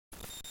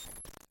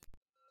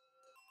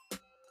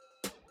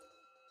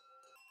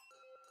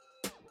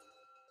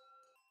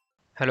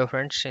Hello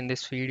friends, in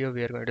this video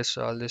we are going to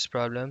solve this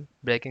problem,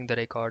 breaking the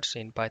records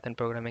in Python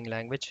programming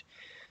language.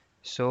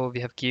 So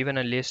we have given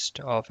a list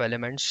of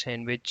elements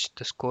in which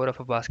the score of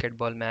a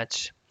basketball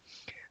match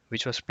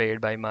which was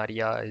played by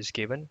Maria is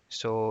given.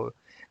 So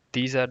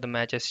these are the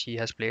matches she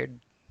has played.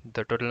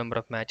 The total number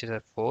of matches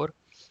are 4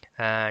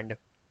 and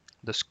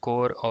the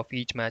score of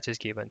each match is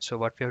given. So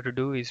what we have to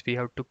do is we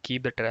have to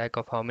keep the track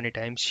of how many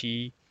times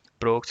she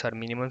broke her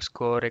minimum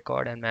score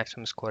record and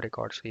maximum score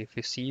record. So if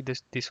you see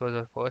this was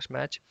her first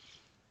match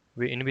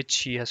in which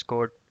she has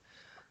scored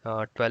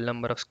 12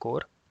 number of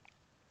score.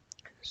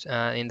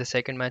 In the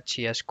second match,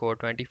 she has scored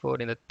 24.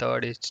 In the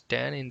third, it's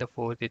 10. In the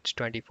fourth, it's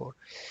 24.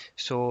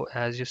 So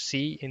as you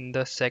see in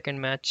the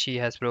second match, she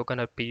has broken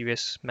her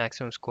previous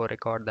maximum score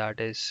record, that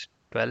is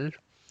 12.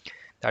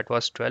 That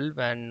was 12,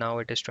 and now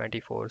it is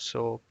 24.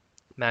 So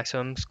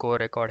maximum score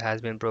record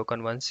has been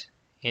broken once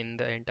in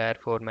the entire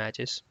 4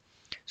 matches.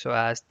 So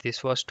as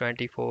this was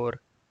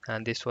 24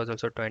 and this was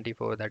also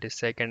 24, that is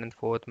second and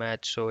fourth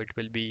match. So it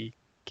will be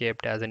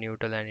kept as a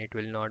neutral and it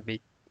will not be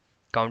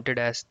counted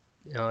as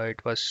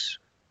it was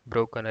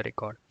broken a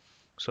record.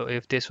 So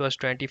if this was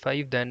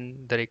 25,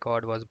 then the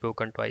record was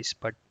broken twice.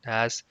 But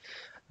as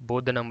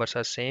both the numbers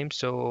are same,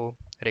 so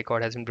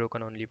record has been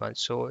broken only once.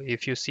 So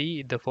if you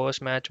see, the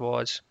first match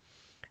was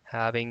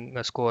having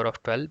a score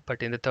of 12,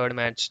 but in the third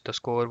match the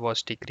score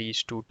was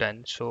decreased to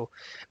 10. So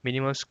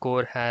minimum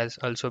score has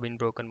also been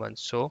broken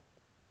once. So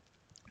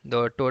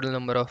the total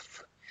number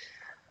of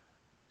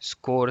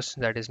scores,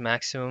 that is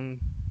maximum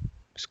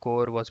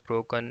score, was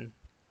broken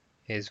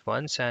is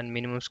once and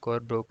minimum score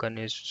broken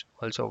is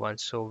also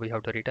once, so we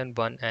have to return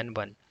 1 and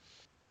 1.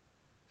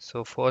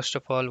 So first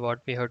of all, what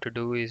we have to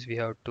do is we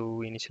have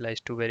to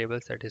initialize two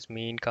variables, that is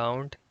mean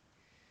count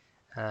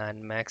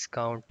and max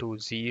count to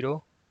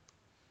 0,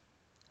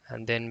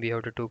 and then we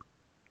have to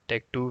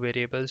take two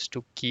variables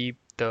to keep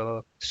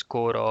the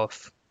score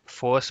of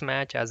first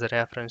match as a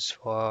reference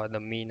for the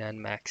mean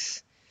and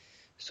max.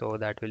 So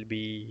that will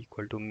be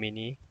equal to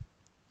mini,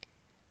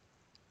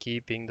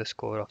 keeping the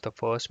score of the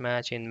first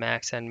match in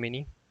max and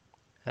mini,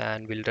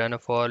 and we'll run a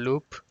for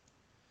loop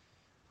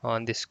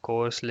on this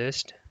scores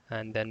list,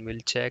 and then we'll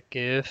check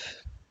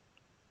if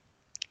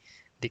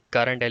the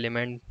current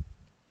element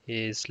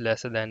is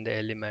lesser than the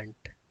element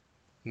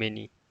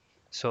mini.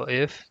 So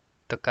if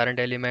the current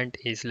element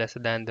is lesser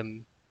than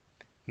the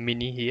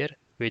mini here,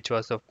 which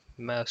was the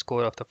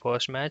score of the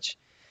first match,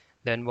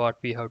 then what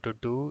we have to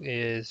do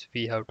is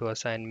we have to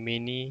assign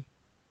mini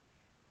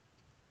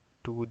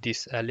to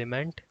this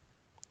element,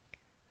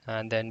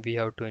 and then we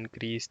have to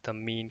increase the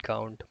mean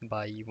count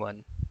by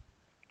 1.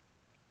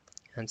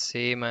 And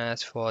same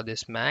as for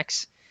this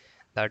max,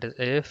 that is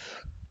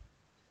if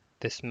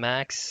this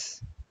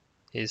max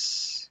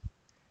is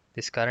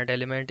this current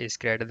element is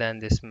greater than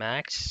this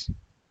max,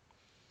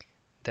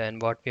 then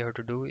what we have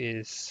to do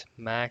is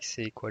max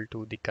equal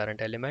to the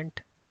current element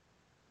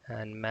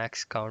and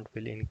max count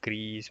will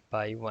increase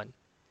by 1.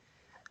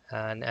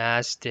 And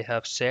as they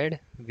have said,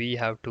 we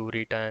have to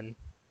return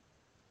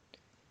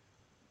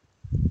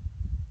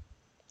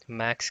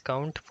max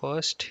count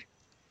first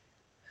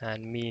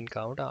and mean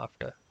count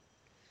after.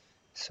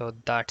 So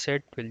that's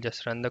it, we'll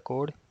just run the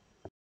code.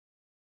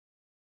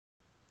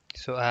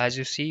 So as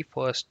you see,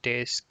 first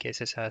test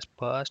cases has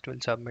passed. We'll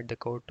submit the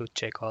code to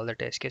check all the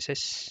test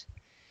cases.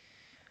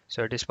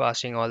 So it is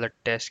passing all the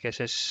test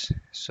cases.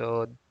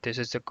 So this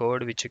is the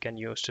code which you can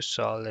use to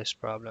solve this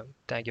problem.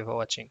 Thank you for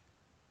watching.